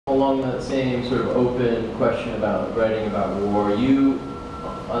along that same sort of open question about writing about war, you,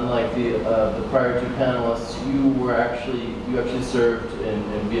 unlike the prior two panelists, you actually served in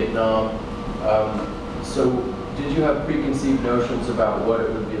Vietnam. So did you have preconceived notions about what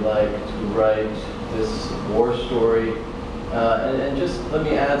it would be like to write this war story? And just let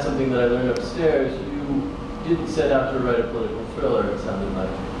me add something that I learned upstairs. You didn't set out to write a political thriller, it sounded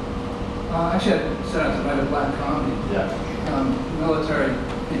like. Actually, I set out to write a black comedy. Yeah. Military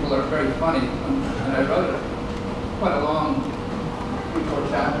people are very funny, and I wrote quite a long 3-4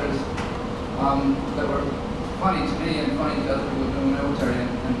 chapters that were funny to me and funny to other people in the military, and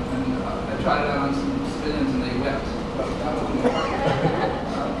I tried it out on some civilians and they wept. But that wasn't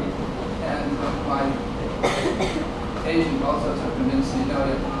and my agent also sort of convinced me, no,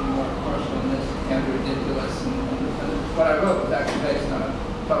 you have to be more commercial in this, it can't be ridiculous. And what I wrote was actually based on a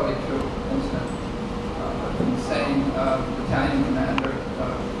totally true incident. An insane battalion commander,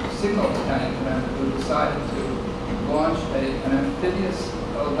 signal battalion commander, who decided to launch an amphibious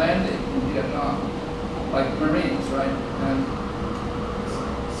landing in Vietnam, like Marines, right? And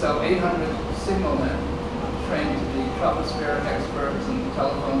so 800 signalmen trained to be tropospheric experts and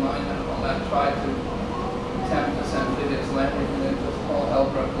telephone linemen and all that tried to attempt this amphibious landing, and then just all hell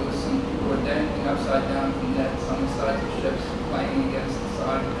broke loose, and people were dangling upside down from nets on the sides of ships, clanging against the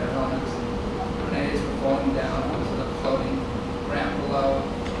side of their helmets. Grenades were falling down onto the floating ramp below.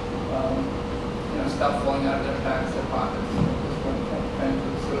 Stuff falling out of their packs, their pockets.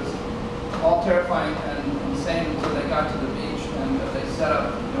 So it was all terrifying and insane until they got to the beach, and they set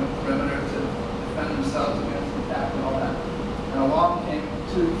up perimeter to defend themselves against the attack and all that. And along came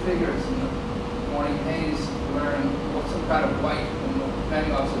 2 figures in the morning haze wearing some kind of white, and the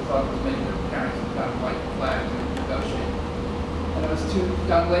commanding officer thought was maybe they were carrying some kind of white flag to negotiate. And it was 2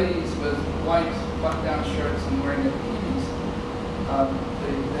 young ladies with white button-down shirts and wearing their bikinis.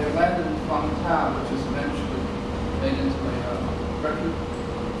 They landed in Phong Tao, which was eventually made into a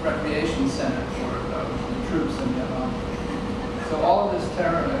recreation center for the troops in Vietnam. So all of this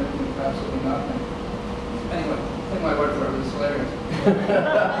terror and everything was absolutely nothing. Anyway, take my word for it, it was hilarious.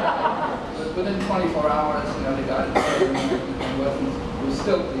 But within 24 hours, they got it and it was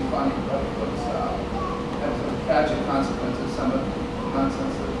still pretty funny, but it was had some tragic consequences, some of the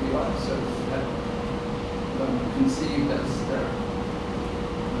nonsense that the officers had conceived as their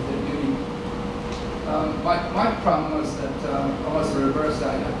duty. My problem was that almost the reverse.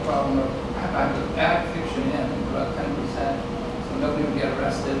 I had a problem of I had to add fiction in about 10%, so nobody would get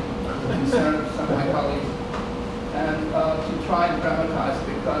arrested. I was concerned with some of my colleagues, and to try and dramatize,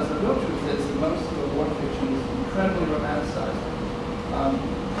 because the real truth is that most of the war fiction is incredibly romanticized,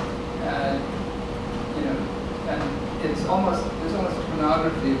 and there's almost a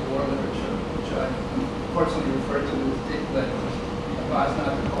pornography of war literature, which I unfortunately refer to as dick lit. I advise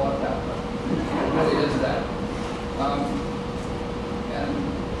not to call it that, but it really is that. And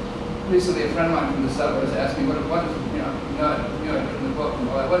recently, a friend of mine from the suburbs asked me, what is in the book,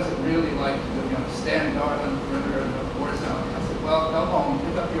 what is it really like to stand guard on the perimeter of the war zone? I said, well, go home,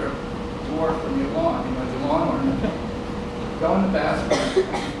 pick up your dwarf from your lawn, your lawn ornament, go in the bathroom,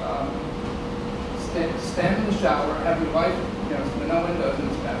 stand in the shower, have your wife, there are no windows in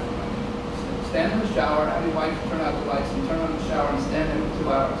this bathroom. Stand in the shower, have your wife turn out the lights, and turn on the shower and stand there for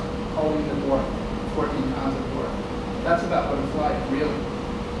 2 hours, holding the dwarf, 14 pounds of dwarf. That's about what it's like, really.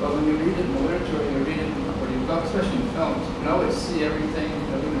 But when you read it in the literature, or you read it where you go, especially in films, you can always see everything,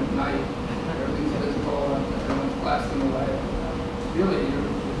 even at night, everything's visible, and everyone's blasting away. Really,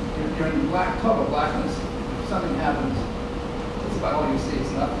 you're in total blackness. If something happens, that's about all you see.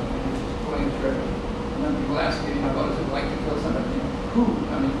 It's nothing. You're just pulling the trigger. And then people ask you, what is it like to kill somebody? Who?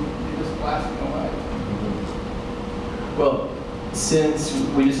 I mean, you're just blasting away. Well, since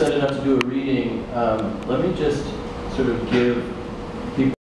we decided not to do a reading, let me just sort of give